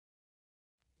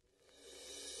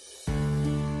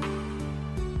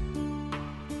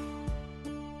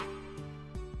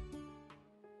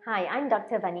Hi, I'm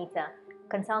Dr. Vanitha,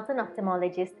 consultant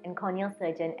ophthalmologist and corneal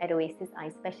surgeon at Oasis Eye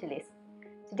Specialists.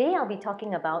 Today I'll be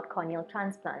talking about corneal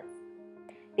transplants.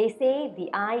 They say the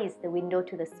eye is the window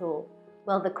to the soul.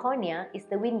 Well, the cornea is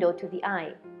the window to the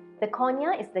eye. The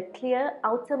cornea is the clear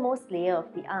outermost layer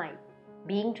of the eye.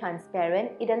 Being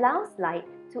transparent, it allows light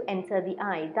to enter the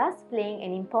eye, thus playing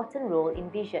an important role in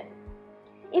vision.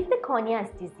 If the cornea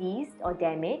is diseased or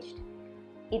damaged,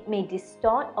 it may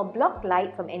distort or block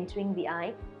light from entering the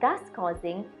eye, thus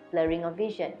causing blurring of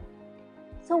vision.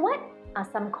 So what are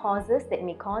some causes that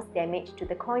may cause damage to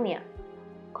the cornea?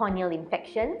 Corneal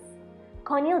infections,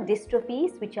 corneal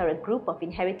dystrophies, which are a group of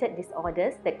inherited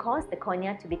disorders that cause the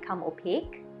cornea to become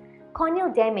opaque,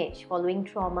 corneal damage following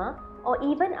trauma, or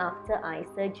even after eye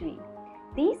surgery.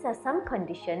 These are some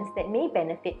conditions that may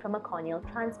benefit from a corneal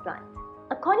transplant.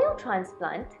 A corneal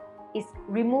transplant is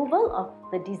removal of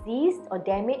the diseased or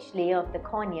damaged layer of the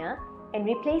cornea and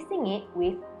replacing it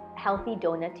with healthy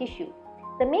donor tissue.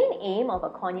 The main aim of a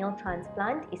corneal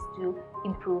transplant is to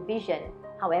improve vision.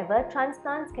 However,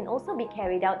 transplants can also be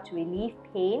carried out to relieve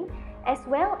pain as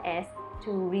well as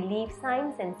to relieve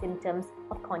signs and symptoms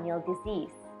of corneal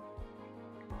disease.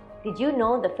 Did you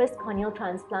know the first corneal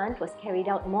transplant was carried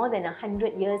out more than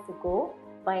 100 years ago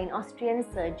by an Austrian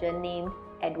surgeon named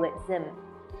Edward Zim?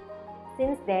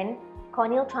 Since then,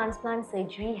 corneal transplant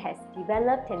surgery has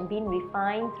developed and been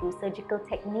refined through surgical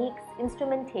techniques,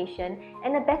 instrumentation,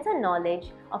 and a better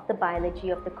knowledge of the biology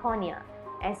of the cornea.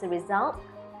 As a result,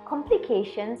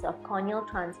 complications of corneal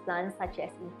transplants such as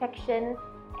infection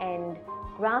and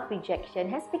graft rejection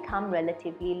has become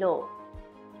relatively low.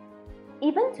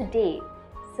 Even today,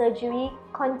 surgery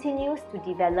continues to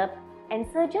develop and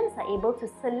surgeons are able to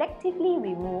selectively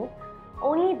remove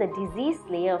only the diseased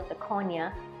layer of the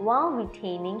cornea while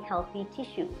retaining healthy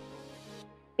tissue.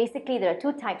 Basically, there are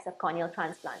two types of corneal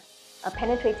transplant. A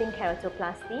penetrating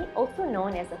keratoplasty, also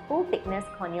known as a full-thickness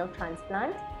corneal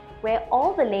transplant, where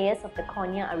all the layers of the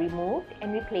cornea are removed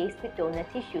and replaced with donor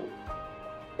tissue.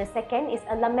 The second is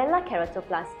a lamellar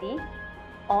keratoplasty,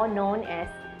 or known as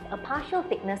a partial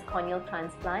thickness corneal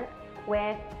transplant,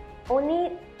 where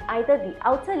only either the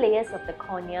outer layers of the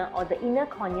cornea or the inner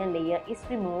corneal layer is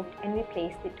removed and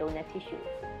replaced with donor tissue.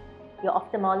 Your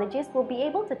ophthalmologist will be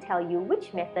able to tell you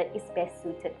which method is best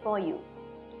suited for you.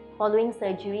 Following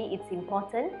surgery, it's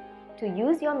important to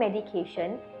use your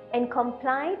medication and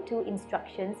comply to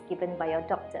instructions given by your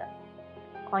doctor.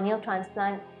 Corneal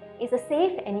transplant is a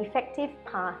safe and effective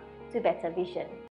path to better vision.